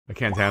I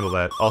can't handle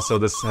that. Also,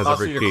 this has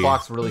Also, every your key.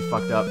 clock's really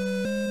fucked up.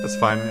 That's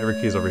fine. Every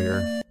key's over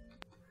here.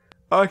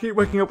 Oh, I keep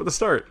waking up at the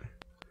start.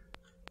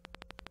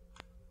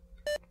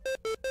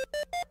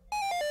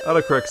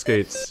 Autocorrect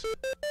skates.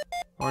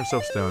 Orange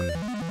soapstone.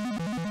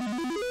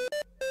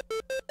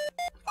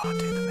 Oh,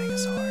 dude, the Mega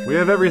Sword. We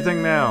have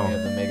everything now. We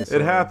have the Mega It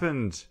Sword.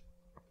 happened.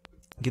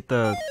 Get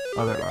the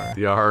other R.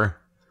 The R.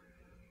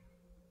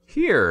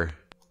 Here.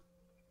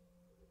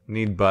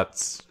 Need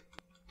butts.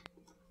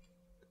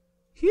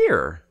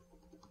 Here.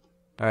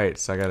 Alright,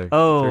 so I gotta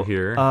go through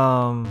here.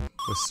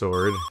 With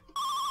sword.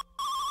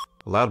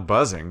 Loud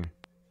buzzing.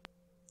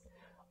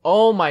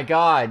 Oh my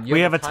god.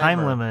 We have a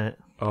time limit.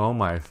 Oh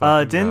my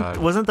fucking god.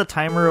 Wasn't the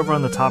timer over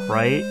on the top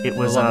right? It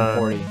was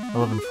 11:40.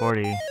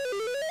 11:40.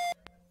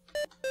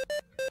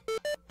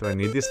 Do I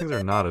need these things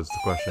or not is the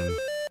question.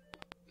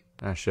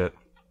 Ah shit.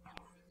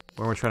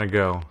 Where am I trying to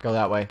go? Go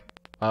that way.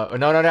 No,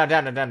 down.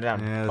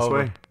 Yeah, this Over.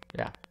 way?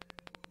 Yeah.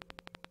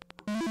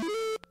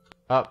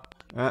 Up.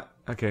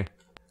 Okay.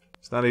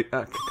 It's not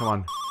come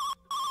on.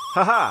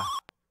 Haha!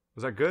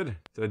 Was that good?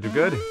 Did I do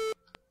good?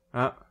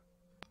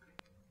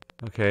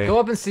 Okay. Go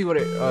up and see what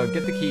it.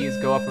 Get the keys.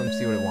 Go up and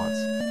see what it wants.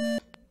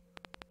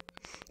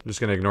 I'm just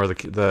gonna ignore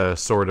the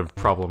sword of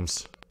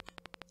problems.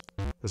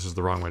 This is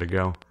the wrong way to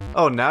go.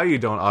 Oh, now you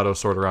don't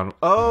auto-sort around.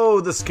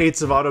 Oh, the skates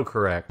have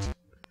autocorrect.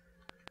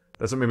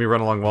 That's what made me run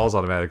along walls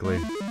automatically.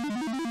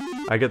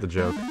 I get the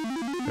joke.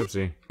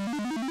 Oopsie.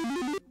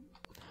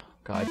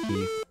 God,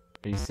 Keith.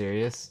 Are you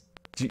serious?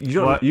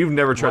 You've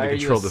never tried Why to are you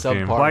control a this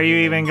game. subpar Why are you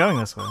human? even going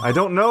this way? I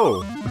don't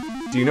know.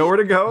 Do you know where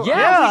to go?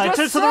 Yeah, we to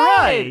just the said!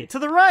 right. To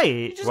the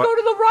right. Just go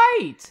to the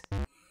right!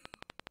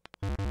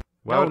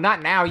 Well, No,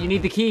 not now. You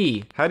need the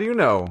key. how do you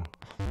know?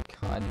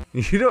 God.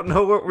 You don't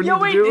know what we need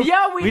to do?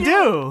 Yeah, We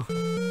do.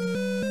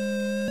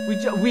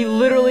 We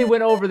literally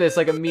went over this,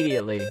 like,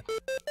 immediately.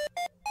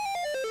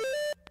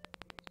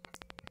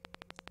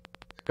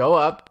 Go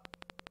up.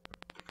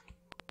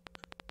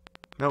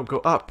 No, go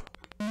up.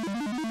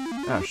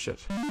 Oh,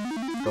 shit.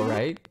 Go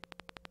right.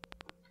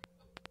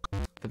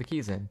 Put the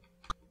keys in.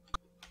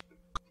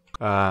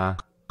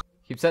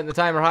 Keep setting the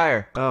timer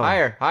higher. Oh.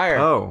 Higher.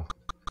 Oh.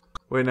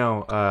 Wait,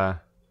 no,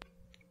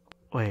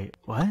 Wait,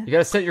 what? You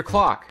gotta set your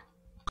clock.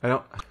 I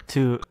don't...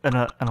 To an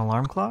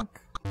alarm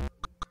clock? You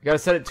gotta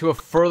set it to a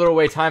further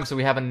away time so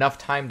we have enough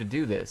time to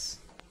do this.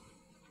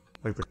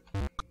 Like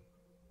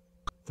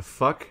the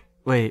fuck?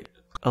 Wait,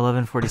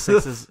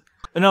 11:46 is.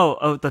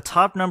 No, the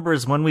top number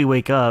is when we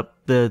wake up.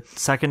 The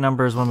second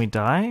number is when we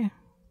die.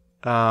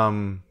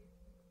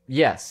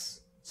 Yes.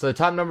 So the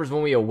top number is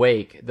when we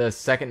awake. The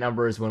second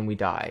number is when we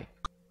die.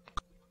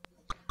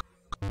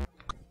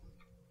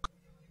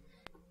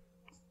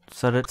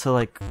 Set it to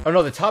like Oh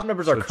no, the top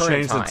numbers are So current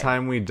change time. the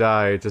time we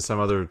die to some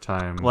other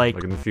time,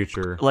 Like- in the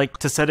future.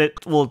 to set it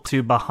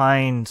to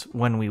behind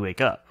when we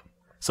wake up.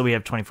 So we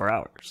have 24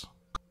 hours.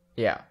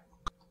 Yeah.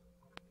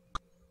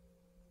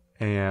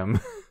 AM.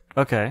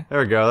 Okay. There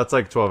we go. That's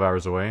like 12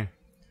 hours away.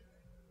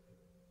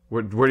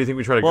 Where do you think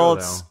we try to Well,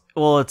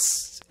 go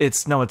it's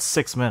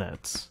 6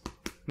 minutes. now?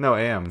 No,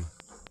 AM.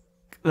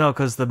 No,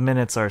 because the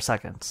minutes are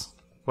seconds.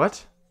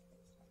 What?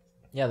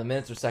 Yeah, the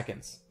minutes are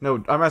seconds.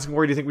 No, I'm asking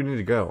where do you think we need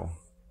to go?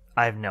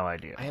 I have no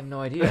idea. I have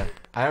no idea.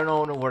 I don't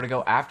know where to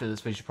go after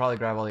this, but you should probably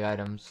grab all the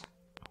items.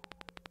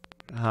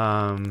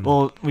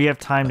 Well, we have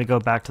time to go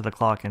back to the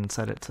clock and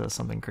set it to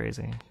something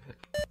crazy.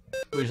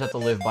 We just have to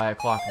live by a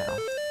clock now.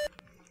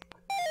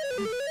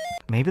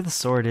 Maybe the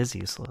sword is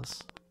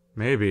useless.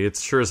 Maybe.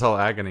 It's sure as hell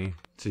agony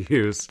to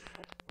use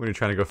when you're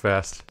trying to go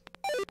fast.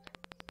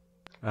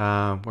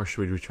 Where should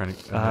we be trying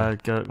to...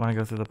 Want to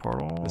go through the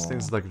portal? this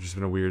thing's like just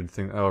been a weird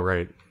thing. Oh,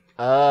 right.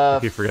 I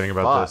keep forgetting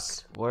about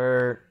this.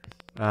 Where...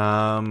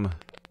 The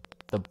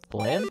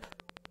blimp?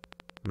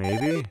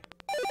 Maybe?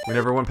 We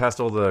never went past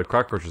all the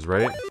cockroaches,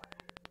 right?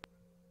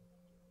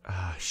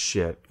 Ah,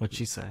 shit. What'd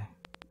she say?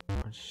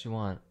 What does she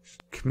want?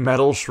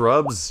 Metal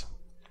shrubs?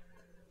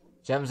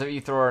 Gems of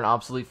ether are an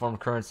obsolete form of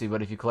currency,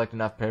 but if you collect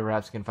enough,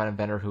 perhaps you can find a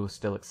vendor who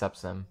still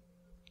accepts them.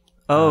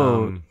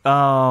 Oh,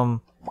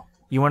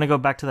 you want to go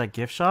back to that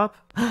gift shop?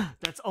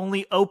 That's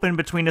only open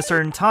between a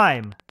certain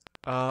time.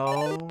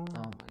 Oh. Oh my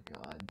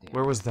god, damn.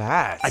 Where was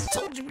that? I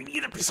told you we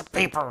need a piece of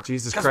paper.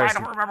 Jesus Because Christ.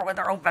 I don't remember when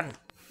they're open.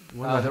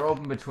 They're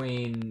open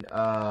between,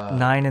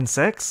 9 and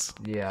 6?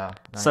 yeah.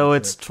 9 So and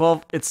it's 6.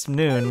 12, it's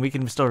noon. We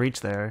can still reach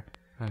there.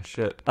 Oh,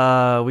 shit.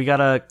 We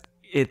gotta,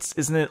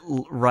 isn't it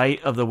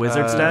right of the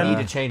wizard's We den?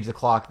 need to change the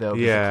clock, though,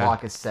 because Yeah. the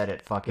clock is set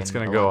at fucking It's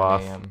gonna go 11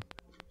 off. a.m.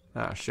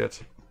 Oh,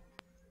 shit.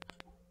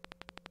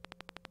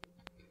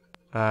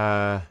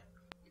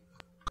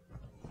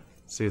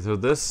 See, so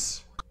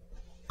this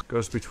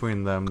goes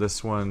between them.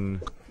 This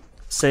one...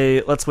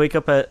 Say, let's wake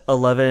up at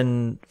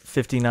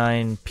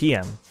 11:59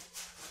 p.m.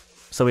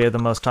 So we have the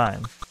most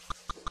time.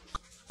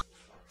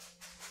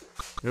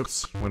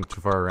 Oops, went too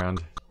far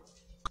around.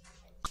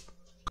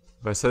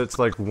 If I said it's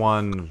like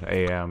 1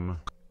 a.m.,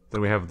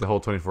 then we have the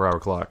whole 24-hour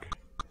clock.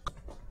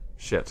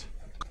 Shit.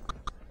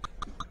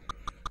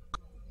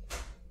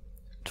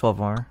 12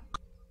 more.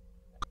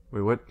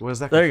 Wait, what is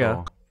that There you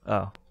control? go.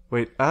 Oh.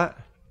 Wait,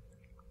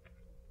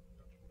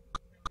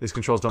 These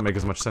controls don't make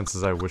as much sense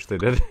as I wish they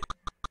did.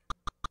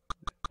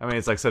 I mean,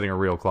 it's like setting a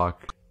real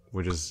clock,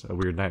 which is a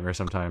weird nightmare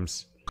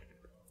sometimes.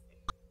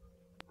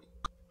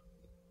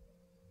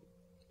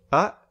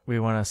 We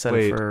want to set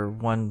Wait. it for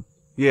 1.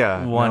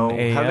 Yeah. 1 no.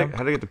 a.m.?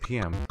 How did I get to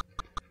PM?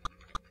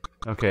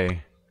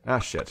 Okay. Ah,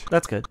 shit.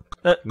 That's good.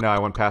 No, I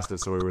went past it,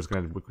 so it was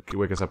gonna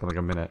wake us up in like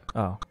a minute.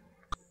 Oh.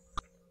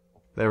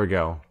 There we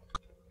go.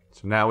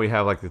 So now we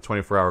have like the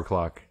 24-hour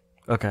clock.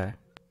 Okay.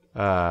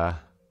 Now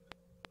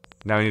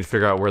we need to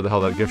figure out where the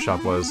hell that gift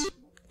shop was.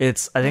 I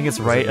think it's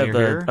Is right it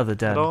near of here the at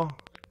den. all?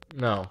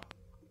 No.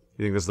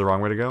 You think this is the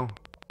wrong way to go?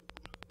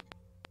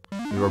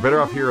 You are better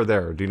off here or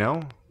there. Do you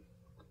know?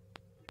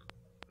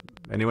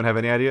 Anyone have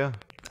any idea?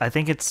 I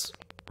think it's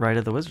right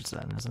at the wizard's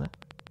den, isn't it?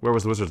 Where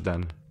was the wizard's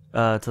den?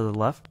 To the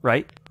left,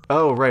 right?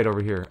 Oh, right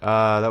over here.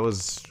 That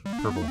was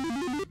purple.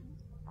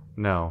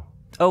 No.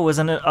 Oh,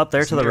 wasn't it up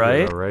there It's to the near right?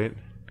 here, though, right?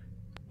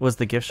 Was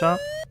the gift shop?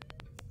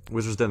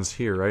 Wizard's den's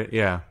here, right?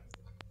 Yeah.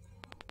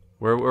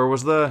 Where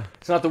was the?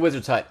 It's not the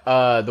wizard's hut.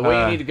 The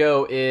way you need to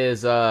go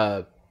is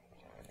it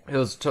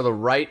was to the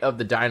right of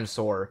the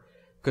dinosaur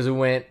because we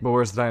went. But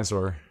where's the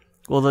dinosaur?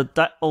 Well,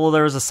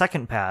 there was a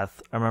second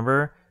path. I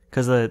remember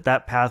because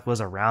that path was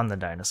around the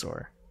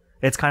dinosaur.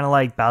 It's kind of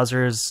like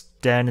Bowser's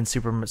den in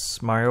Super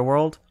Mario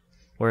World,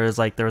 whereas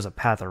like there was a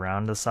path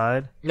around the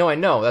side. No, I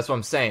know. That's what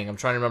I'm saying. I'm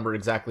trying to remember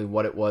exactly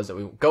what it was that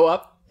we go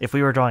up. If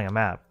we were drawing a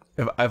map.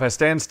 If I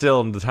stand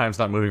still and the time's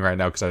not moving right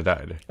now because I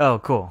died. Oh,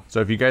 cool.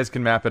 So if you guys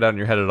can map it out in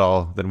your head at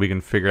all, then we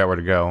can figure out where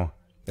to go.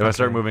 If I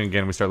start moving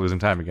again, we start losing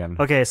time again.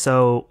 Okay,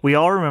 so we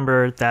all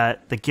remember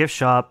that the gift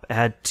shop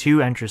had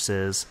 2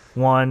 entrances,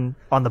 one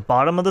on the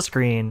bottom of the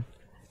screen,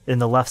 in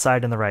the left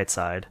side and the right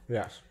side.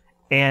 Yes.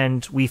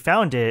 And we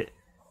found it.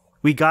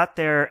 We got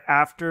there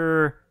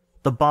after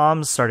the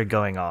bombs started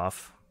going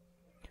off,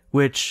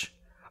 which,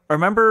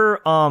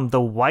 remember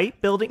the white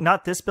building,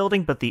 not this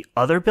building, but the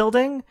other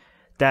building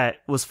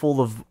that was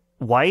full of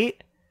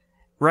white,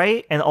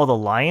 right? And all the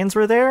lions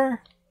were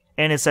there?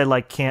 And it said,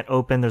 like, can't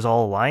open, there's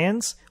all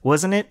lions.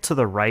 Wasn't it to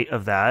the right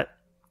of that?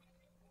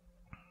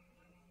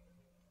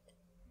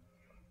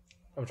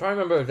 I'm trying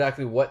to remember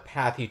exactly what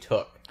path he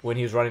took when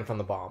he was running from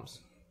the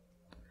bombs.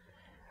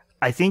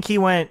 I think he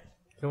went...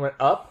 He went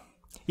up?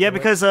 Yeah,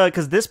 because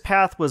this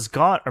path was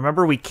gone.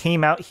 Remember, we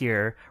came out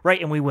here, right,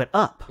 and we went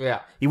up.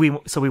 Yeah.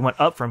 So we went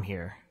up from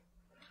here.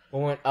 We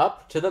went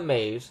up to the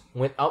maze,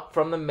 went up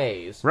from the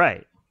maze.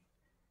 Right.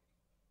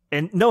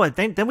 And no,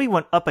 then we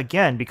went up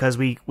again because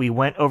we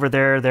went over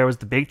there. There was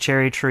the big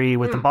cherry tree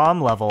with the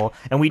bomb level,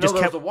 and we just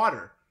there kept... was the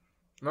water.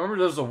 Remember,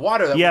 there was the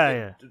water that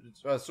we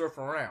could surf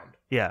around.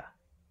 Yeah.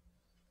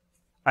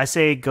 I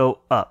say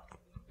go up.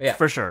 Yeah.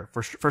 For sure.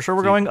 For sure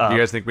we're going up. Do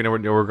you guys think we know where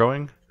we're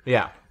going?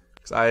 Yeah.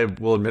 Because I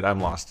will admit I'm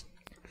lost.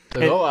 So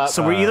go up.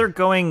 So we're either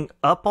going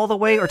up all the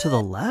way or to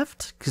the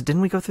left? Because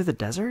didn't we go through the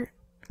desert?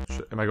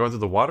 Am I going through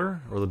the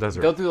water or the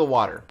desert? Go through the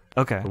water.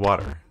 Okay. The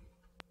water.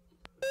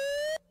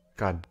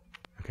 God.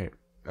 Okay.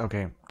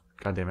 Okay.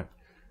 God damn it.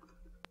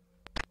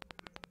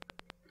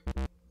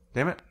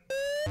 Damn it.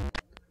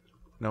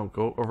 No,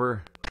 go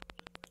over.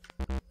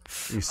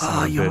 You son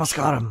of a you bitch. almost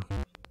got him.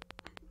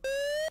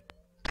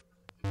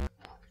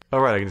 Oh,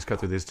 right, I can just cut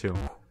through these two.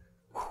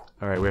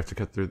 Alright, we have to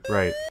cut through...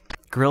 Right.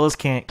 Gorillas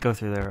can't go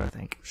through there, I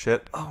think.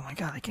 Shit. Oh my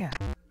god, they can't.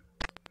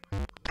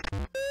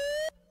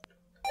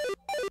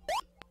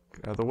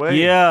 Get out of the way.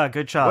 Yeah,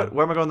 good job. What?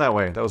 Why am I going that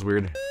way? That was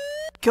weird.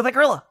 Kill that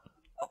gorilla!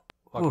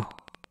 Oh,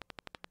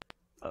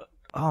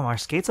 our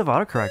skates of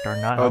autocorrect are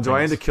not Oh, do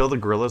I helping need to us. kill the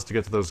gorillas to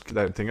get to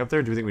that thing up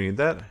there? Do you think we need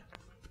that?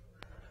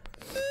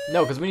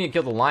 No, because we need to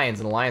kill the lions,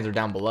 and the lions are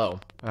down below.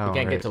 Oh, we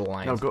can't right. get to the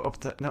lions. No, go up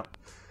that... No.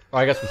 Oh,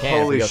 I guess we can. if we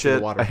Holy go through shit,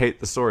 the water. I hate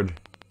the sword.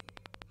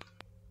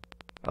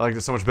 I liked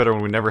it so much better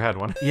when we never had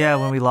one. Yeah,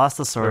 when we lost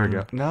the There sword. we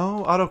go.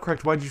 No,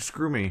 autocorrect, why'd you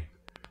screw me?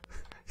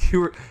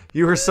 You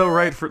were so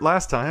right for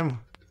last time.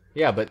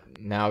 Yeah, but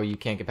now you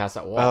can't get past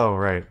that wall. Oh,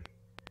 right.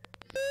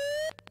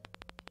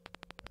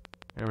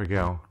 There we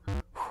go.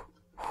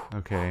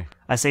 Okay.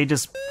 I say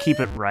just keep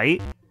it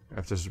right, I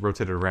have to just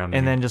rotate it around.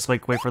 and me. then just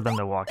like wait for them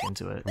to walk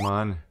into it. Come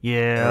on.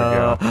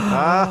 Yeah.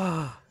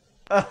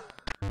 There we go.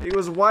 He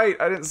was white.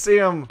 I didn't see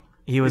him.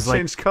 He was He like,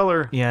 changed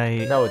color.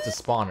 yeah. No, it's a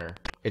spawner.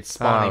 It's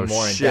spawning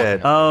more shit.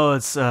 indefinitely. Oh,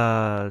 it's It's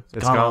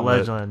Gauntlet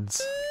Gauntlet.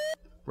 Legends.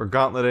 We're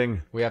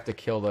gauntleting. We have to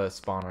kill the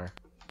spawner.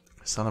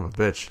 Son of a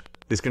bitch.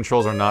 These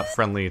controls are not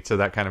friendly to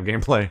that kind of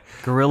gameplay.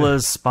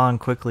 Gorillas spawn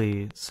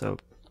quickly, so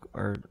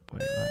or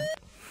wait,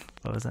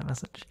 what was that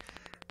message?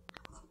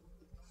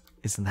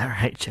 Isn't that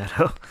right,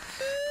 Shadow?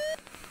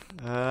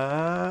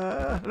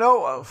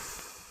 No.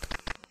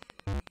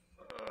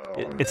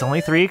 It's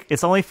only 3.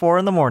 It's only 4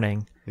 in the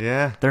morning.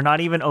 Yeah. They're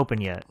not even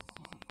open yet.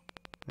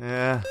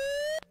 Yeah.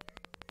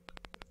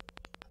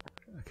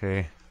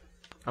 Okay.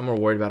 I'm more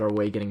worried about our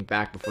way getting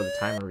back before the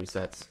timer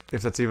resets.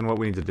 If that's even what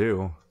we need to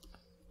do.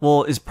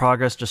 Well, is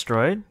progress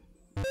destroyed?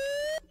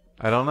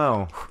 I don't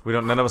know.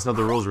 None of us know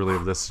the rules really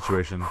of this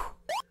situation.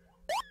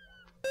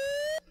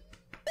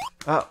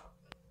 Oh,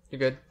 You're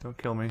good. don't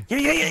kill me.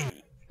 Yeah.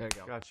 There you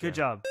go. Gotcha. Good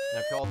job.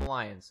 Now kill all the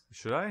lions.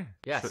 Should I?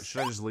 Yes.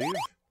 Should I just leave?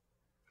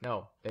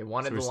 No, they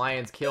wanted So we the s-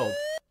 lions killed.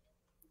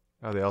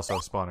 Oh, they also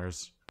have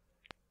spawners.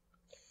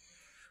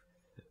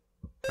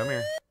 Come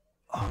here.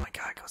 Oh my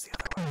god, it goes the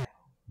other way.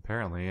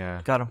 Apparently,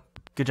 yeah. Got him.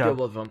 Good Kill job.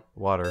 both of them.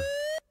 Water.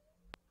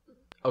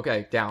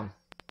 Okay, down.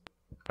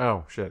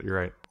 Oh, shit, you're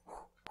right.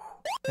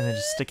 And then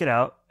just stick it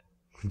out.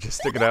 Just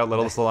stick it out, let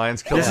all the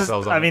lions kill This is,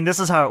 themselves on I mean, this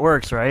is how it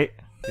works, right?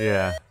 it.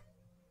 Yeah.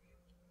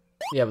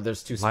 Yeah, but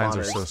there's 2 spawners. Lions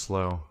are so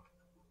slow.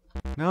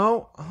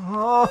 No!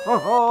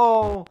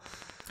 Oh!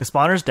 The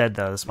spawner's dead,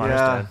 though. The spawner's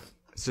Yeah. dead.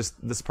 It's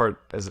just, this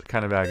part is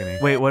kind of agony.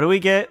 Wait, what do we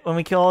get when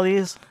we kill all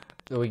these?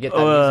 So we get that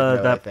music note,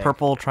 I That think.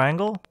 purple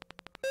triangle?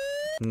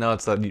 No,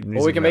 it's that music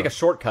Well, we can make a note.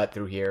 shortcut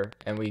through here,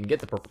 and we can get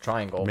the purple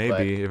triangle.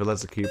 Maybe, if it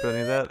lets it keep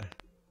any of that. But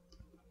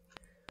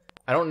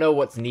I don't know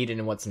what's needed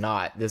and what's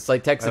not. This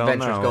like text I don't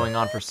adventure's know. going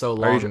on for so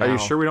long Are you now.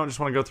 sure we don't just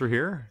want to go through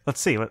here? Let's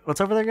see.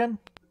 What's over there again?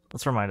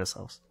 Let's remind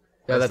ourselves.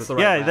 Yeah, that's the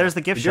right Yeah, map. there's the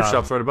The gift gift shop.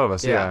 shop's right above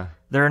us, yeah.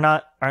 They're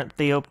not. Aren't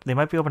they? They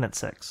might be open at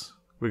 6.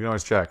 We can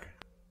always check.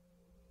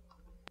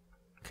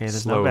 Okay,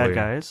 there's no bad Slowly.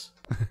 guys.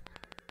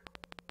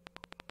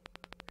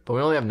 But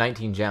we only have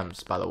 19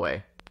 gems, by the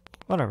way.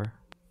 Whatever.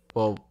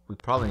 Well, we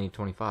probably need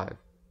 25.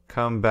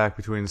 Come back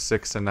between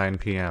 6 and 9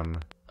 p.m.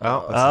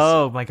 Oh, that's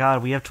Oh my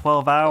god, we have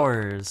 12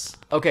 hours.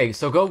 Okay,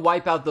 so go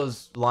wipe out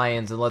those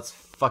lions and let's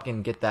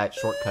fucking get that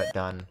shortcut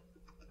done.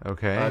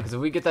 okay. Because if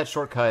we get that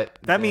shortcut,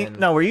 That means then-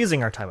 no, we're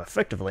using our time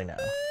effectively now.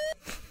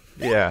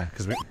 Yeah,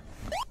 because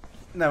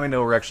now we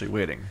know we're actually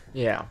waiting.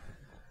 Yeah.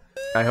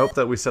 I hope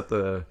that we set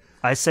the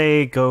I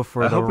say go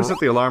for I the. hope we set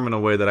the alarm in a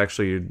way that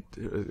actually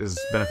is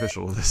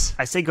beneficial to this.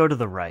 I say go to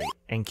the right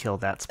and kill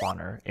that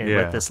spawner and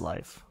Yeah. with this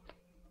life.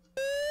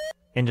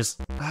 And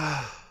just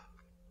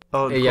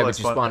Oh, Yeah, cool, but you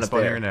spawned I up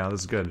spawn there. here now. This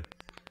is good.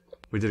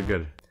 We did it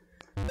good.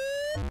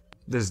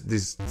 There's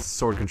these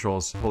sword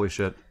controls. Holy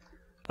shit.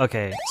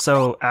 okay.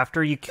 So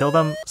after you kill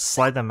them,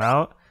 slide them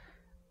out.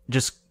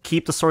 Just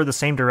keep the sword the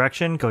same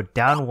direction. Go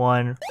down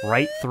 1,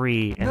 right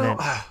 3, and then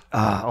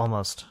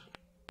almost.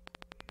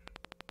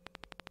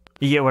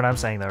 You get what I'm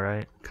saying, though,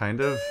 right?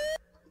 Kind of.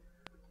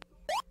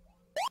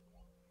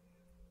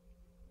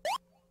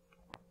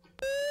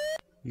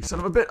 You son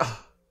of a bit.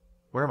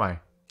 Where am I?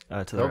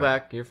 To the Go right.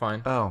 back, you're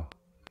fine. Oh.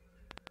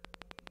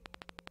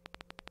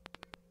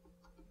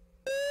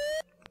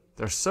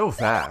 They're so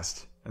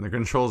fast, and the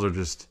controls are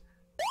just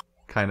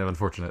kind of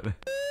unfortunate.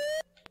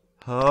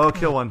 Oh,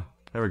 kill one.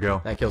 There we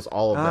go. That kills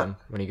all of them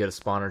when you get a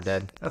spawner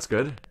dead. That's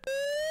good.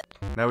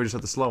 Now we just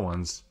have the slow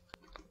ones.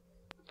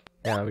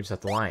 Yeah, we just have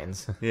the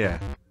lions, Yeah.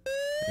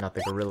 not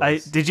the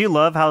gorillas. Did you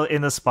love how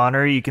in the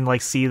spawner you can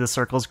like see the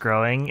circles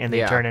growing and they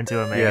Yeah. turn into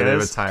a maze? Yeah, they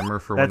have a timer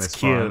for when they That's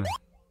spawn. cute.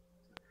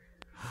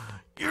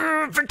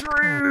 Yeah,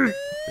 victory!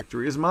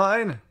 Victory is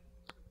mine!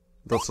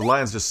 Those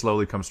lions just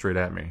slowly come straight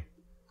at me.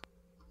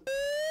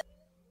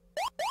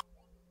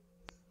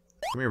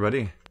 Come here,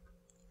 buddy.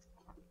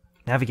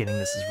 Navigating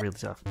this is really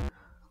tough.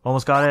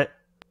 Almost got it.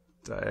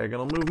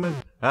 Diagonal movement.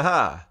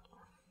 Aha!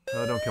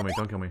 Oh, don't kill me,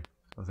 don't kill me.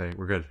 Okay,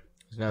 we're good.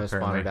 There's another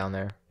apparently. spawner down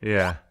there.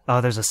 Yeah.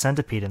 Oh, there's a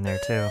centipede in there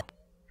too.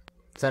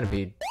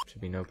 Centipede should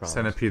be no problem.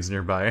 Centipede's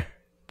nearby.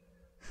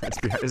 It's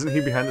behind, isn't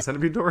he behind the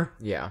centipede door?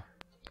 Yeah.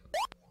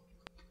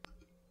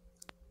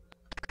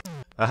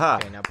 Aha!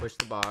 Okay, now push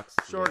the box.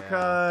 Yeah.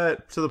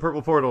 Shortcut to the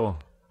purple portal.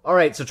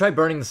 Alright, so try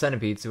burning the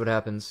centipede, see what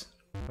happens.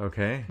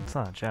 Okay. It's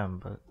not a gem,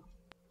 but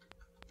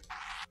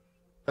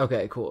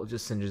Okay, cool. It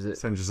just singes it.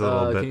 Singes it a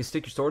little bit. Can you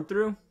stick your sword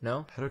through?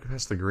 No? How do I get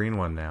past the green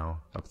one now?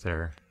 Up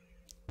there.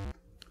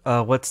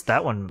 what's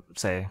that one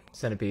say?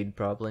 Centipede,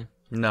 probably.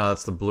 No,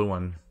 that's the blue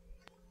one.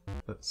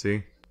 Let's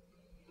see.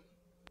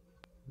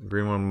 The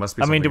green one must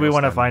be I mean, do something we else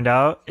want to then. find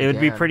out? It would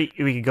be can. pretty.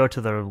 We could go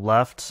to the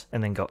left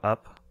and then go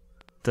up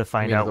to You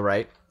find mean to out. the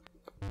right?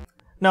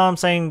 No, I'm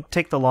saying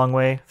take the long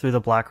way through the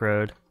black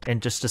road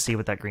and just to see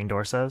what that green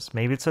door says.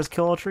 Maybe it says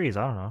kill all trees.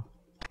 I don't know.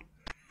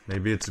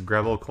 Maybe it's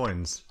gravel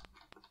coins.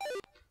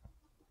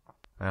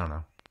 I don't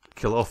know.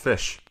 Kill all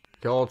fish.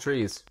 Kill all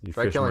trees. You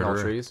Try fish killing all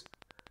murderer. trees.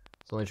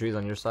 It's only trees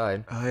on your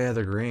side. Oh yeah,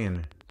 they're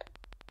green.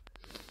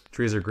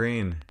 Trees are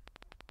green.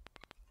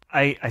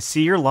 I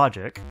see your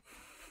logic.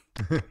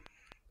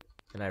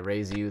 And I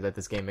raise you that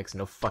this game makes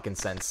no fucking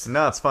sense.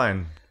 No, it's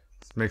fine.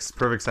 It makes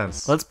perfect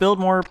sense. Let's build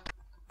more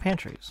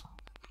pantries.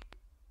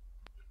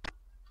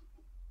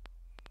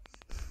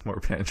 More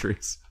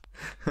pantries.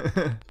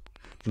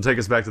 Don't take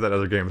us back to that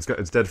other game.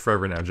 It's dead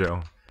forever now,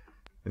 Joe.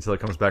 Until it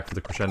comes back for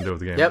the crescendo of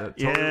the game. Yep. It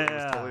totally,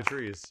 Yeah. It's totally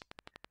trees.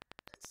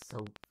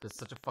 So it's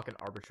such a fucking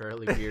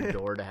arbitrarily weird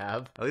door to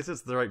have. At least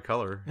it's the right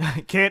color.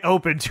 Can't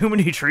open too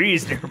many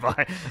trees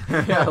nearby.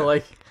 Yeah,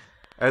 like.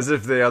 As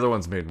if the other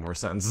ones made more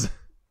sense.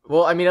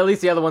 Well, I mean, at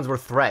least the other ones were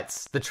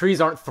threats. The trees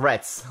aren't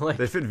threats. Like,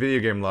 They fit video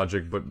game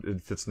logic, but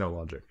it fits no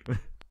logic.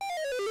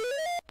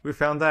 We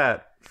found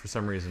that for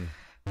some reason.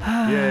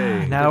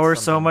 Yay. Now did we're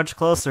so something. much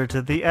closer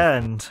to the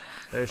end.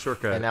 Hey,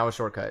 shortcut. and now a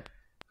shortcut.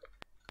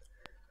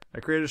 I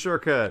created a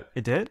shortcut.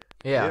 It did?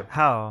 Yeah. Yep.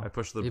 How? I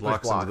pushed the You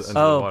blocks, pushed blocks. Into the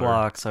Oh, water.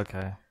 blocks.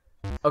 Okay.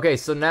 Okay,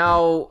 so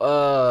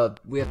now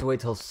we have to wait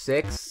till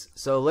 6.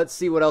 So let's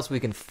see what else we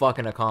can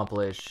fucking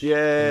accomplish. In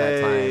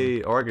that time.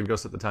 Yay! Or I could go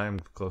set the time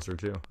closer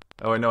too.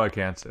 Oh, no, I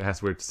can't. It has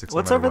to wait to 6.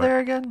 What's no over matter there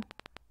again?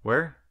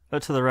 Where? Oh,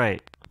 to the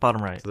right.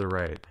 Bottom right. To the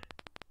right.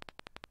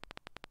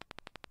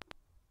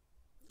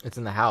 It's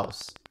in the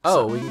house.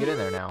 Oh, we can get in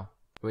there now.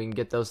 We can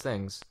get those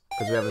things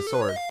because we have a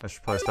sword. I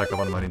should probably stack up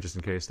on money just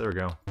in case. There we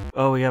go.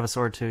 Oh, we have a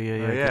sword too. Yeah,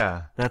 yeah. Oh,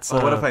 yeah. That's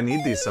what if I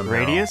need these somehow?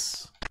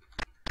 radius?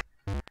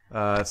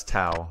 It's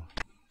Tau.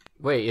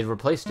 Wait, it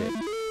replaced it.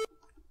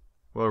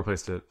 Well,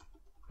 replaced it.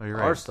 Oh, you're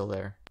right. R's still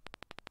there.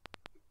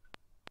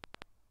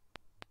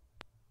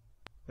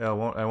 Yeah,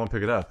 I won't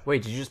pick it up.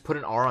 Wait, did you just put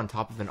an R on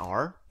top of an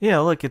R? Yeah,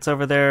 look, it's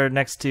over there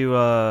next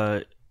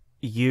to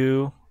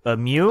Mew,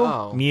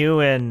 Oh. Mew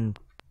and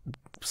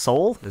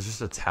Soul. There's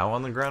just a Tau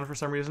on the ground for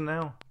some reason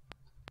now.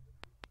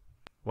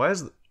 Why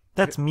is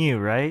That's Mew,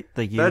 right?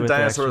 The U. that with the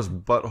dinosaur's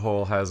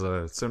butthole has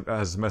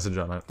a message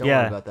on it? Don't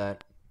Yeah. worry about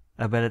that.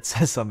 I bet it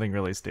says something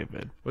really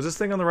stupid. Was this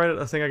thing on the right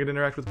a thing I could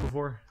interact with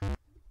before?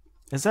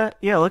 Is that?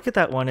 Yeah, look at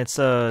that one. It's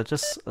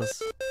just. Orange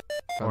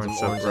some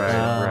soap, oranges.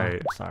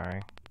 right.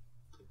 Sorry.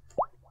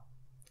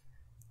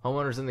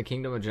 Homeowners in the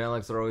kingdom of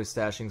genetics are always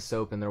stashing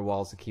soap in their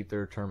walls to keep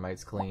their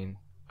termites clean.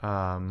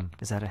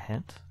 Is that a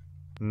hint?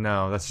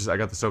 No, that's just I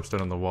got the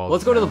soapstone on the wall.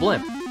 Let's go to the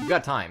blimp. We've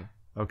got time.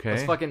 Okay.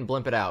 Let's fucking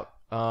blimp it out.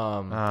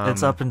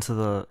 It's up into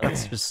the.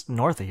 That's just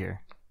north of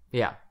here.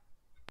 Yeah.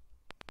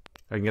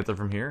 I can get there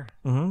from here.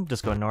 Mm-hmm.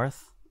 Just go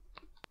north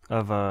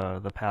of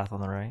the path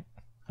on the right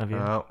of you.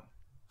 Oh.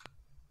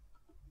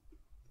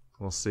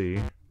 We'll see.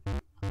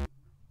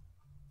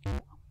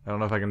 I don't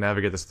know if I can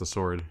navigate this with the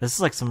sword. This is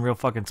like some real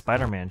fucking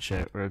Spider-Man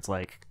shit, where it's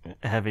like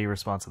heavy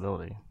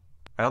responsibility.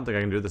 I don't think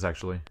I can do this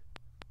actually.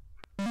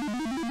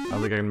 I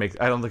don't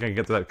think I can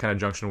get to that kind of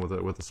junction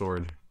with the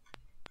sword.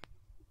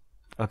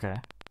 Okay.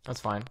 That's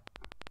fine.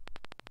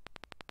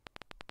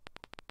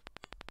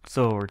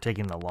 So we're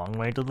taking the long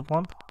way to the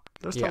blimp?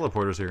 There's Yeah.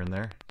 teleporters here and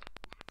there.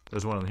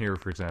 There's one in here,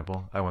 for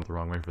example. I went the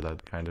wrong way for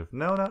that kind of.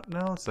 No.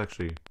 It's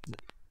actually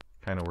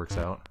kind of works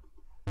out.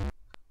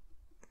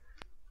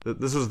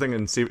 This was the thing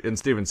in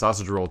Steven's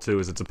Sausage Roll too.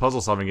 Is it's a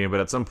puzzle-solving game, but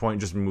at some point,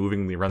 just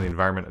moving around the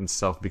environment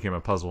itself became a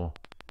puzzle.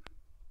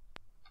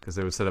 Because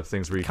they would set up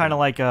things where you Kind of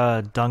like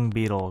a dung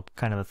beetle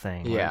kind of a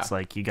thing. Where Yeah. It's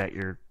like you got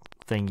your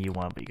thing you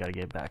want, but you got to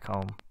get back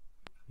home.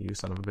 You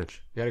son of a bitch.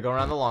 You gotta go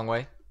around the long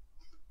way.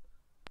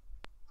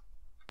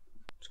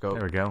 Just go.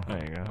 There we go.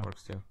 There you go. That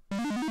works too.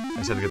 I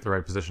just had to get the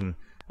right position.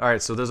 All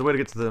right, so there's a way to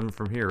get to them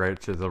from here, right?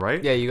 To the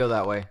right. Yeah, you go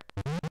that way.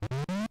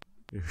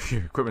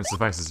 Your equipment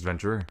suffices,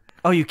 adventurer.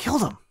 Oh, you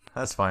killed him!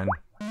 That's fine.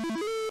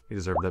 He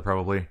deserved that,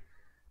 probably.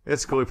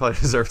 It's cool. He probably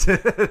deserved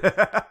it.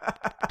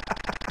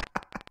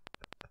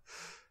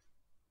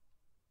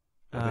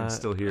 I think it's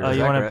still here. Oh,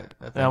 you want to?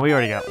 That No, we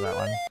already got that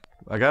one.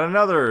 I got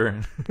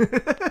another.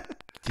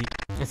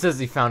 It says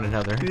he found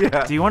another.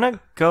 Yeah. Do you want to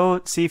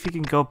go see if you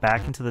can go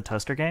back into the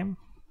toaster game?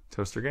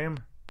 Toaster game?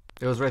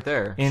 It was right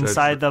there.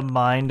 Inside the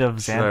mind of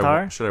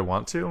Xanthar? Should I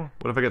want to?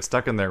 What if I get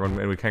stuck in there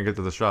and we can't get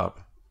to the shop?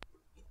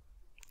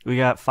 We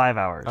got 5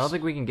 hours. I don't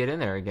think we can get in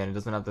there again. It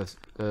doesn't have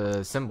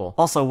the symbol.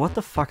 Also, what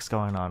the fuck's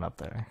going on up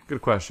there?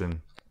 Good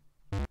question.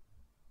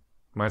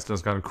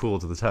 Minestone's gone cool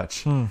to the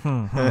touch.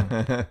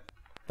 The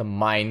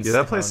mines. Yeah,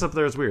 that place up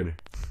there is weird.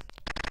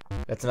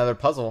 That's another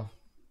puzzle.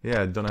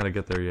 Yeah, I don't know how to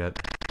get there yet.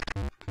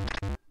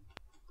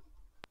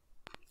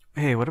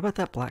 Hey, what about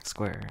that black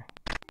square?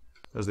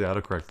 Those are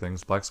the autocorrect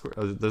things. Black square.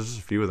 There's just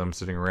a few of them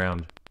sitting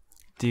around.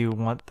 Do you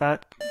want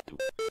that?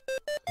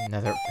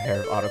 Another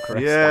pair of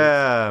autocorrect.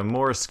 Yeah,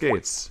 more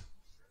skates.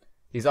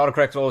 These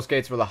autocorrect roller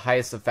skates were the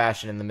highest of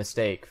fashion in the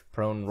mistake,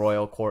 prone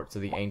royal courts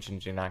of the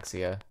ancient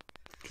Genaxia.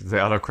 They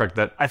autocorrect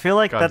that. I feel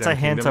like that's a Goddamn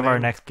hint kingdom of our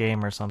name? next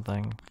game or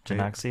something.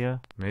 Genaxia?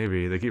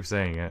 Maybe they keep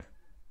saying it.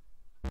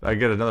 I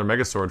get another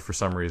Mega Sword for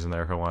some reason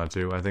there if I wanted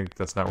to. I think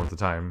that's not worth the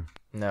time.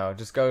 No,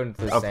 just go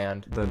into the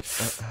sand.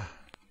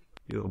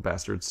 You little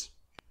bastards.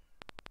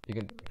 You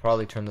can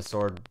probably turn the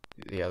sword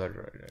the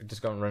other.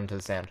 Just go and run into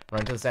the sand.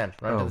 Run into the sand.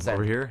 Run into the sand.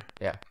 Over here?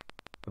 Yeah.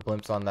 The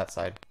blimp's on that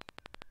side.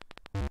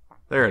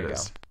 There it you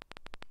is.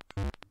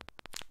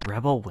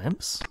 Rebel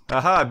wimps?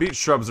 Aha, beach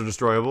shrubs are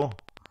destroyable.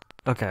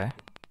 Okay.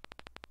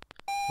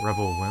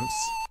 Rebel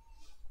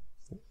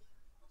wimps.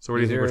 So where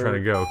do you think we're trying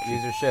to go?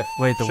 Use your shift.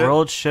 Wait, the Shit.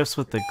 world shifts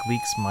with the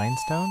Gleek's Mind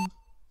Stone?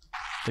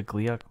 The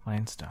Gleok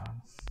Mind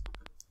Stone.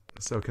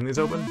 So can these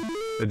open?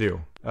 They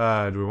do.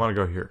 Do we want to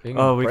go here? You can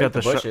Oh, we break got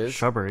the bushes.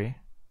 shrubbery.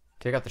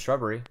 Take out the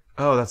shrubbery.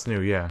 Oh, that's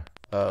new, yeah.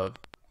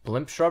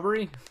 Blimp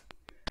shrubbery?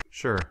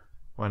 Sure.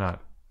 Why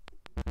not?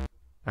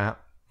 Ah,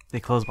 They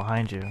close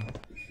behind you.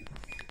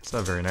 it's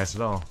not very nice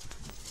at all.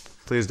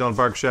 Please don't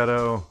bark,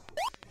 Shadow.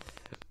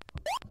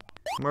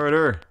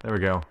 Murder! There we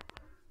go.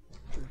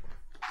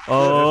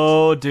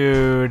 Oh,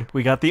 dude.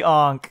 We got the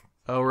Ankh.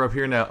 Oh, we're up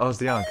here now. Oh, it's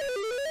the Ankh.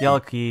 Yellow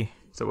key.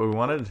 Is that what we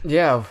wanted?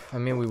 Yeah, I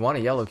mean, we want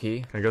a yellow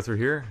key. Can I go through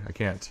here? I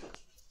can't.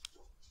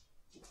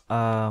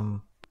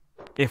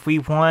 If we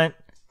want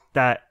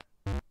that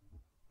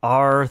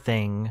R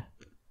thing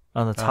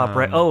on the top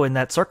right. Oh, in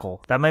that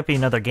circle. That might be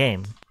another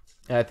game.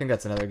 Yeah, I think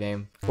that's another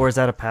game. Or is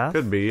that a path?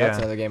 Could be, That's yeah.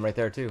 another game right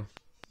there too.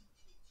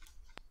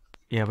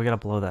 Yeah, we gotta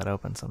blow that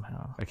open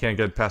somehow. I can't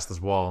get past this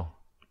wall,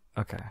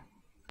 Okay.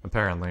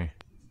 apparently.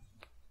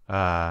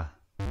 What's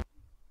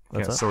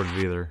Can't up? sort it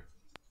either.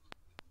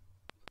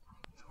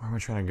 Where am I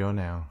trying to go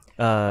now?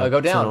 Go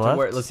down to to the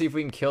where. left? Let's see if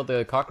we can kill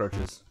the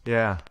cockroaches.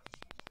 Yeah.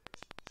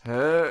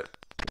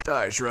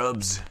 Die,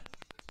 shrubs.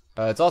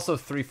 It's also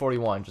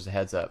 3:41. Just a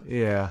heads up.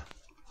 Yeah.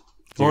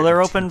 Well,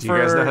 they're open Do you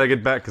guys know how for. to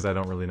get back? Because I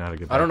don't really know how to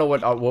get back. I don't know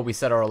what we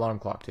set our alarm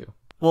clock to.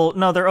 Well,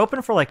 no, they're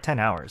open for like 10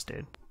 hours,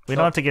 dude. We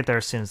don't have to get there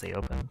as soon as they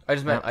open. I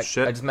just meant Oh,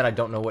 shit. I just meant I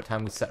don't know what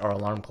time we set our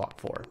alarm clock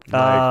for.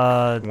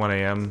 Like 1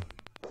 a.m.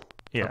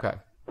 Yeah. Okay.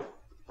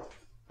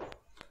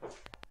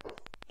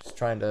 Just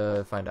trying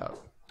to find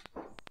out.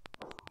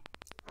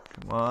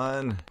 Come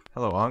on.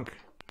 Hello, Ankh.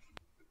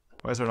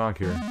 Why is there an Ankh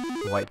here?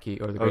 The white key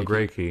or the Oh,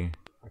 gray gray key.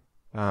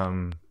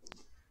 Can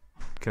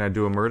I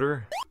do a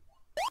murder?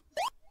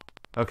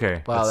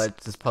 Okay. Wow,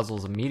 that's this puzzle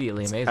is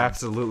immediately amazing.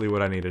 absolutely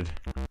what I needed.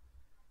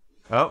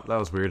 Oh, that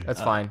was weird. That's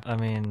fine. I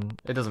mean,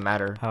 It doesn't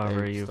matter.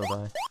 However They you- still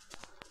die.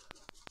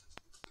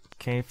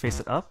 okay, face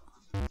it up.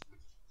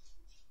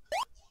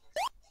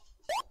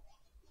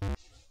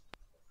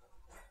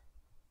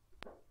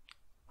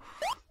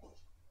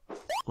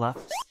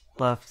 Left,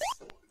 left.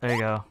 There you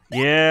go.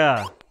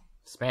 Yeah.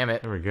 Spam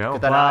it. There we go.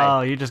 Get that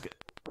Wow, you just.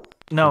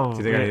 No. Do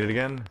you think I wait. need it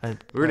again? I-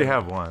 We already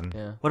have one.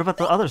 Yeah. What about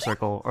the other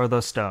circle or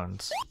those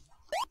stones?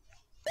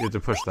 You have to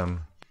push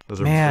them.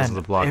 Those are Man,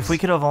 the blocks. if we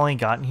could have only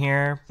gotten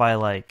here by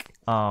like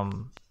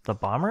the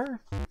bomber.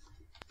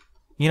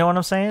 You know what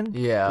I'm saying?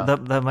 Yeah.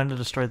 That might have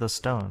destroyed those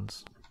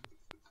stones.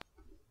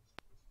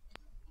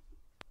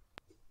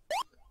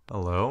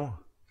 Hello?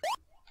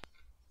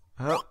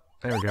 Oh,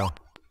 there we go.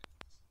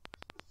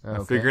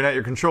 I'm Okay. figuring out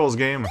your controls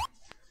game.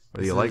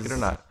 Whether you This like it or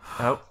is- not.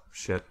 Oh,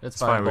 shit. It's It's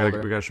fine, fine.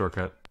 Boulder. We got a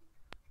shortcut.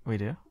 We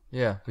do?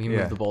 Yeah, we can Yeah.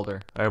 move the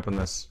boulder. I opened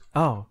this.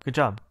 Oh, good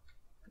job.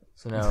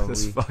 So now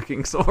This we.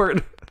 fucking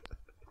sword.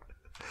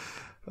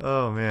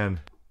 Oh, man.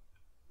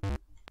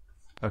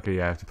 Okay,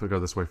 yeah, I have to go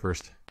this way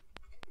first.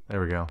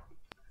 There we go.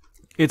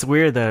 It's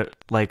weird that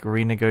like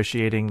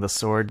renegotiating the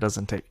sword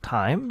doesn't take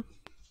time.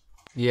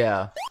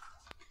 Yeah.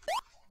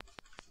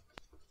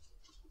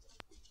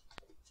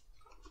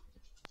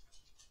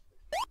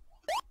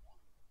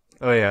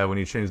 Oh, yeah, when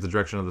you change the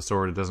direction of the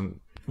sword, it doesn't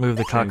Move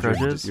the change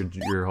cockroaches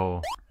your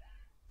whole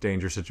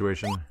danger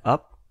situation.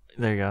 up.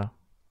 There you go.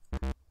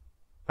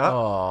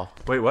 Oh.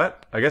 Wait,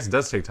 what? I guess it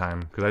does take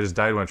time, because I just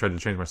died when I tried to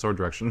change my sword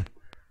direction.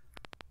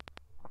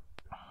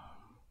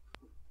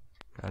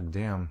 God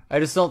damn. I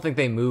just don't think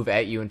they move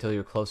at you until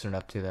you're closer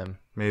enough to them.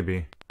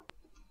 Maybe.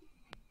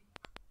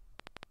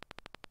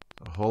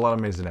 A whole lot of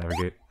maze to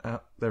navigate.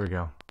 Oh, there we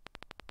go.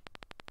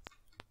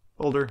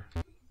 Boulder.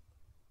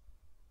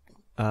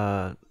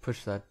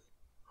 Push that.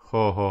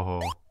 Ho ho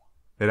ho.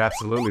 It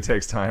absolutely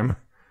takes time.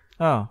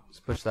 Oh.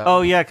 Just push that.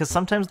 Oh yeah, because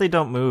sometimes they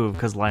don't move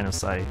because line of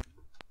sight.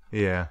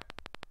 Yeah.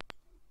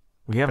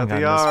 We haven't Got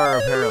the gotten R,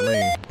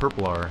 apparently.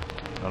 Purple R.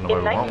 I don't know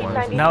In why we want one.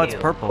 1992, Now it's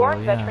purple,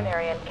 foreign yeah.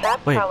 veterinarian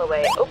Cass Wait.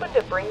 Calloway opened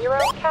a Bring Your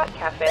Own Cat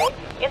Cafe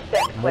in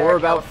Santa Clara, More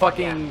about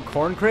California. fucking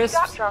corn He got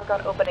crisps? drunk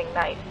on opening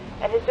night,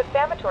 and his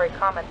defamatory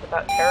comments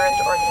about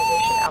terrorist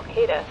organization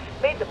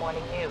Al-Qaeda made the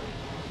morning news.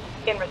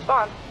 In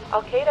response,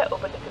 Al-Qaeda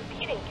opened a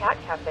competing cat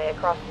cafe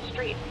across the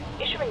street,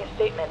 issuing a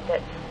statement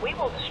that we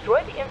will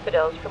destroy the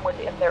infidels from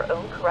within their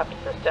own corrupt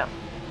system.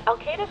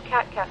 Al-Qaeda's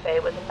cat cafe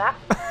was a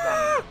massive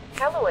success.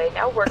 Calloway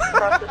now works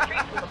across the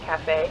street from the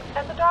cafe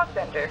as a dog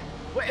vendor.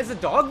 What, is a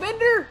dog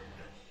vendor?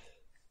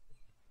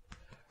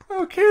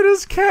 Okay,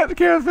 this cat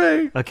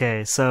cafe.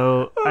 Okay,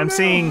 so I'm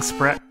seeing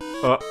spread.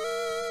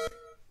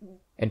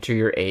 Enter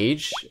your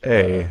age.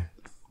 Hey.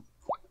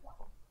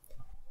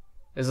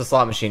 This is a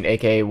slot machine,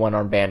 aka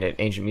one-armed bandit.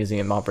 Ancient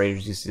museum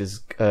operators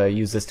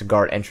use this to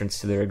guard entrance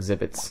to their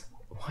exhibits.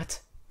 What?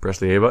 Press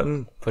the A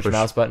button. Push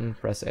mouse button,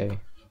 press A.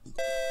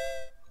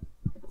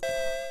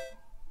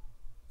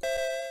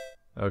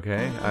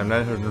 Okay, I'm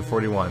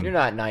 941. You're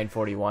not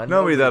 941.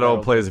 Nobody that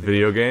old plays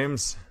video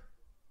games.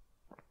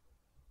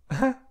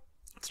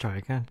 Let's try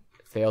again.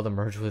 Fail to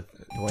merge with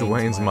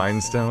Dwayne's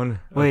Mind Stone.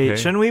 Wait,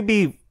 Okay, shouldn't we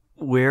be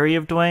wary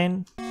of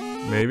Dwayne?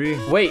 maybe?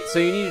 Wait, so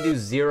you need to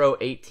do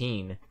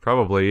 018.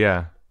 Probably,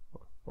 yeah.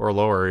 Or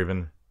lower,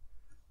 even.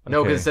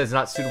 No, because Okay. it says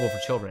not suitable for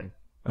children.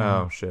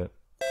 Oh, shit.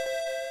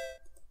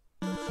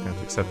 Have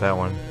to accept that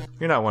one.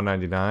 You're not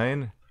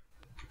 199.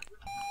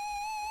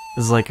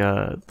 This is like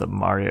the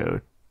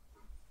Mario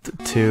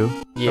 2,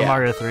 the Yeah.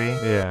 Mario 3.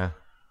 Yeah.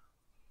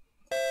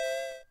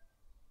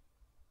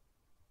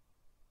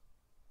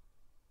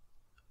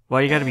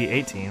 Well, you got to be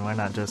 18. Why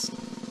not just?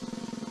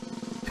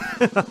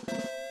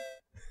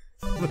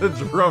 The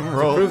drum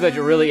roll. Prove that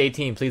you're really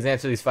 18. Please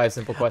answer these 5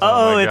 simple questions.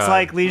 Oh, my it's God.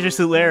 like Leisure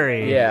Suit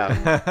Larry. Yeah.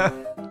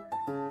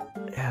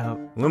 Yeah.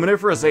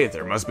 Luminiferous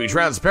aether must be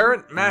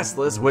transparent,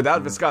 massless,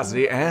 without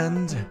viscosity,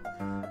 and...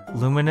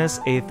 Luminous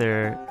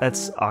aether.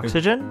 That's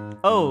oxygen.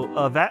 Oh,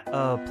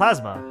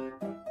 plasma.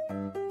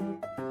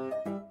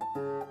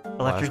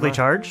 Electrically Plasma?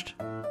 charged.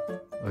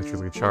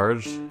 Electrically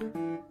charged.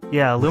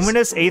 Yeah,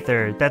 luminous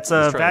aether. That's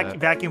a Let's try that.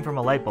 vacuum from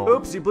a light bulb.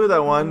 Oops, you blew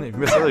that one. If you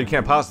missed it, you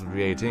can't possibly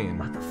be 18.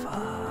 What the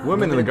fuck?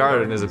 Woman in the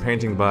Garden is a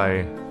painting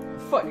by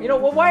Fuck, you know,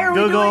 well, why are we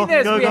doing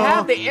this? We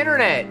have the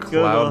internet.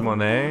 Claude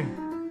Monet,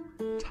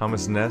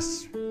 Thomas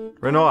Ness,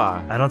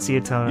 Renoir. I don't see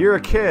a tone. You're a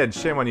kid.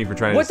 Shame on you for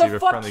trying What to deceive the a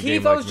fuck, friendly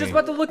Keith? game I like was just me.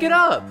 about to look it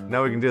up.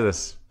 Now we can do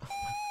this.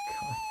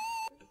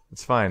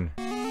 It's fine.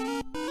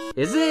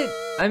 Is it?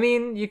 I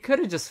mean, you could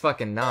have just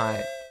fucking not,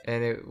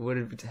 and it would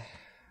have.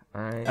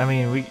 Alright. I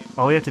mean,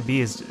 all we have to be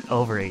is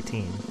over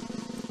 18.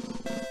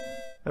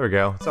 There we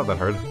go. It's not that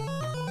hard.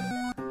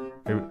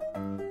 Maybe-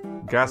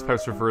 Gas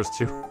pipes refers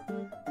to.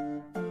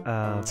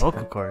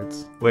 Vocal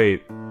cords.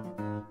 Wait.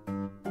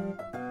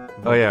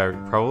 Oh yeah,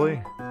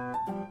 probably.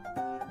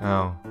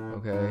 Oh.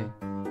 Okay.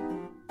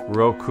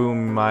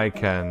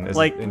 Rokumaiken is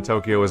Like- in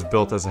Tokyo was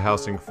built as a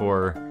housing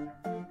for.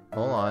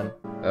 Hold on.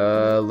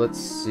 Let's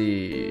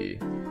see.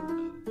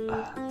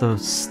 The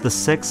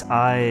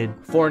six-eyed.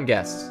 Foreign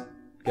guests.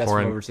 Guests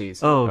Foreign- from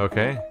overseas. Oh,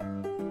 Okay.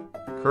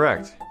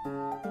 Correct.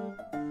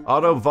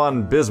 Otto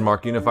von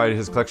Bismarck unified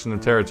his collection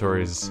of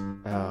territories.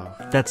 Oh,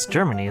 that's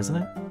Germany, isn't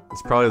it?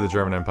 It's probably the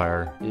German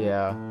Empire.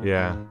 yeah.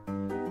 Yeah.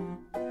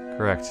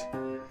 Correct.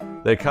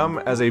 They come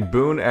as a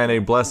boon and a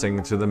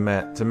blessing to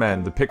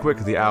men. The Pickwick,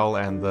 the Owl,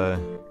 and the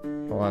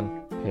Hold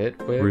on. Hit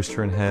with.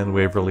 Rooster and Hen,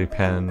 Waverly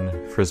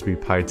Pen, Frisbee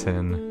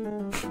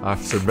Python,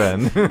 Officer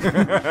Ben.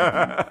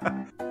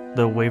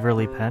 The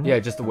Waverly Pen? Yeah,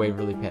 just the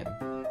Waverly Pen.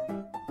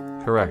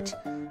 Correct.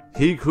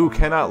 He who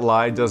cannot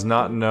lie does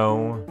not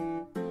know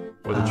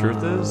what the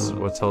truth is.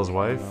 What tell his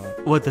wife?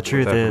 What the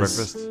truth That for is.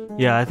 breakfast?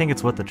 Yeah, I think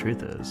it's what the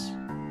truth is.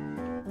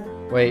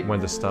 Wait, When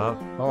to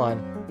stop? hold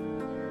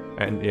on.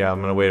 And yeah, I'm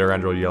gonna wait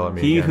around. You'll yell at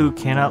me. He again. who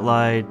cannot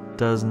lie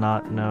does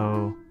not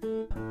know.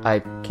 I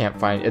can't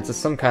find it's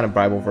some kind of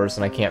Bible verse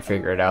and I can't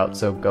figure it out,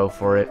 so go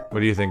for it.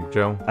 What do you think,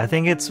 Joe? I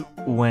think it's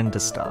when to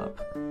stop.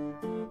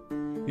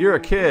 You're a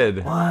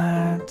kid.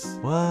 What?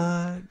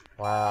 What?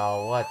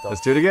 Wow, what the Let's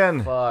do it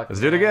again. fuck,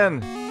 Let's do it again.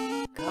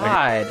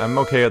 God. I'm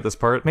okay at this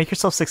part. Make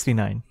yourself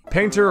 69.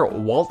 Painter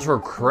Walter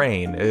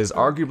Crane is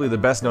arguably the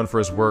best known for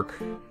his work.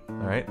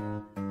 Alright.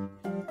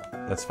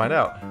 Let's find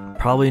out.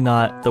 Probably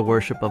not the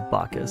worship of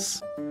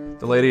Bacchus.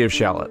 The Lady of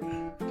Shalott.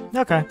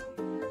 Okay.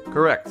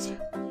 Correct.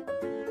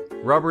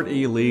 Robert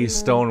E. Lee,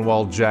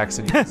 Stonewall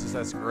Jackson, Ulysses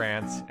S.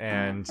 Grant,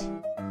 and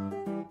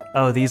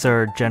Oh, these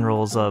are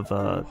generals of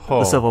the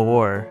Civil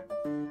War.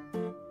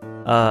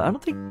 I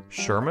don't think.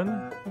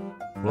 Sherman?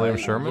 William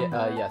Sherman?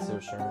 Yes, it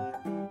was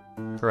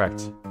Sherman.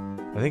 Correct.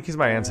 I think he's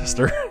my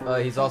ancestor.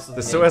 He's also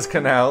The Suez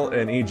Canal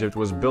in Egypt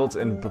was built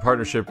in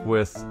partnership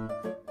with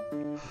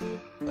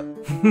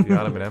the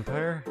Ottoman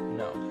Empire?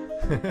 No.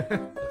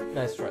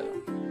 Nice try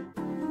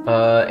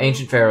though.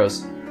 Ancient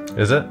pharaohs.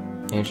 Is it?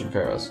 Ancient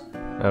pharaohs.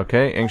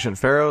 Okay, ancient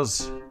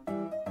pharaohs.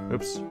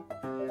 Oops.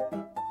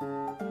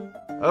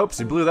 Oops,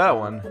 he blew that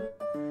one.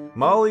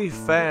 Molly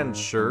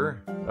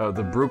Fancher,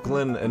 the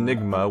Brooklyn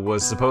Enigma,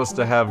 was supposed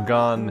to have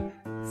gone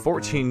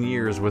 14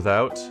 years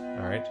without.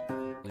 Alright.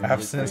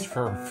 Abstinence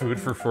for food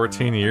for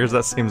 14 years?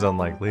 That seems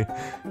unlikely.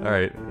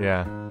 Alright,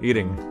 yeah.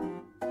 Eating.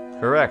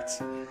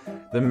 Correct.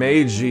 The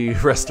Meiji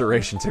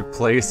Restoration took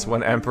place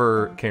when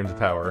Emperor came to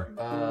power.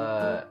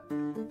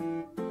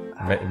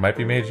 It might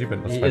be Meiji, but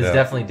let's It's find out.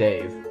 definitely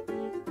Dave.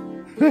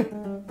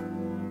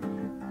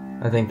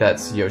 I think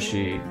that's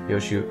Yoshinobu.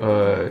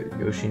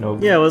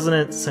 Yeah, wasn't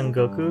it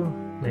Sengoku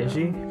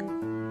Meiji?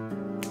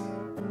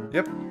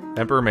 Yep.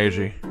 Emperor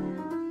Meiji.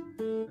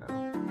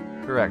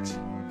 Correct.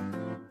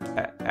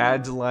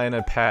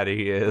 Adelina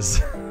Patty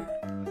is...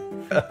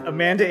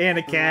 Amanda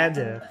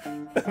Anaconda.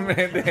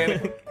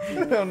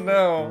 Oh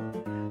no.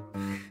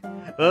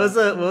 What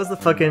was the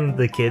fucking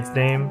the kid's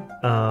name?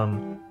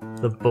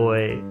 The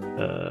boy.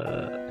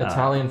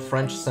 Italian,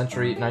 French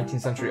century,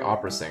 19th century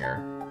opera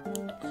singer.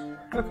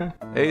 Okay.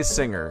 A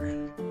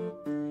singer.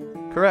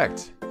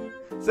 Correct.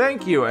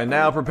 Thank you, and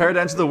now prepare to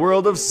enter the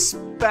world of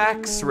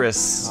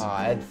Spaxris.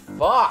 God,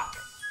 fuck!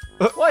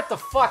 What the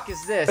fuck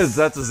is this?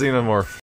 That's a xenomorph.